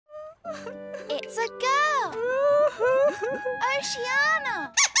It's a girl.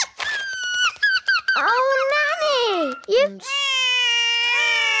 Oceana. Oh, Nanny! You...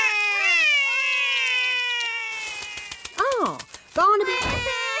 Oh, Barnaby...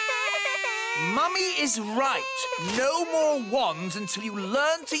 Mummy is right. No more wands until you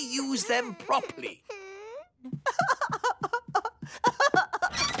learn to use them properly.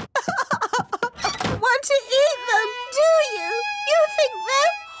 Want to eat them, do you? You think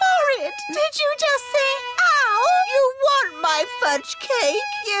they're horrid. Did you just say, ow? You want my fudge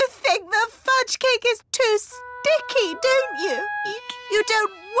cake? You think the fudge cake is too sticky, don't you? You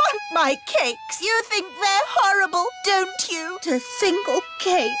don't want my cakes. You think they're horrible, don't you? To single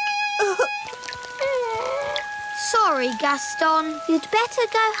cake. Sorry, Gaston. You'd better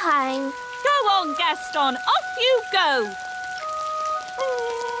go home. Go on, Gaston. Off you go.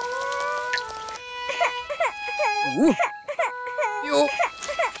 Ooh. You're...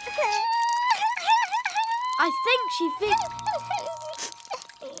 I think she thinks...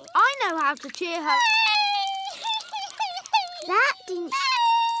 I know how to cheer her. That didn't...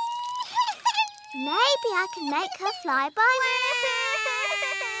 Maybe I can make her fly by...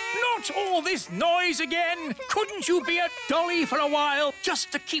 Not all this noise again! Couldn't you be a dolly for a while,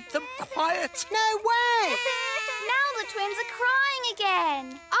 just to keep them quiet? No way! Now the twins are crying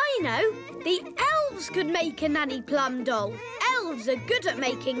again. I know. The elves could make a Nanny Plum doll. Elves are good at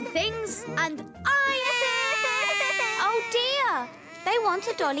making things. And Oh dear, they want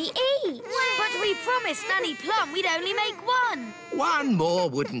a dolly each. But we promised Nanny Plum we'd only make one. One more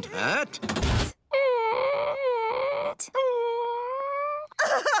wouldn't hurt. Oh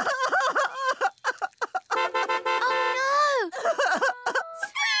no!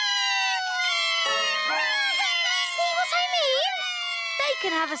 See what I mean? They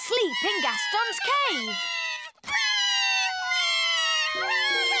can have a sleep in Gaston's cave.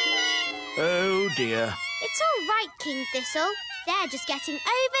 Oh dear. It's all right, King Thistle. They're just getting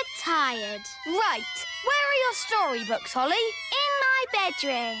overtired. Right. Where are your storybooks, Holly? In my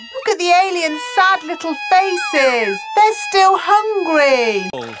bedroom. Look at the aliens' sad little faces. They're still hungry.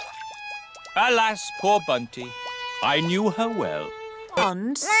 Alas, poor Bunty. I knew her well.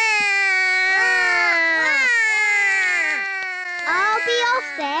 Wands. I'll be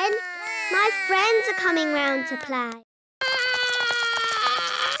off then. My friends are coming round to play.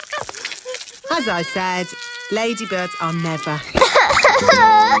 As I said, ladybirds are never...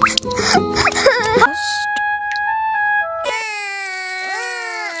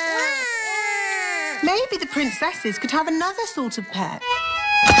 Maybe the princesses could have another sort of pet.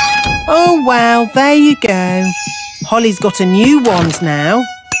 Oh, well, there you go. Holly's got a new wand now.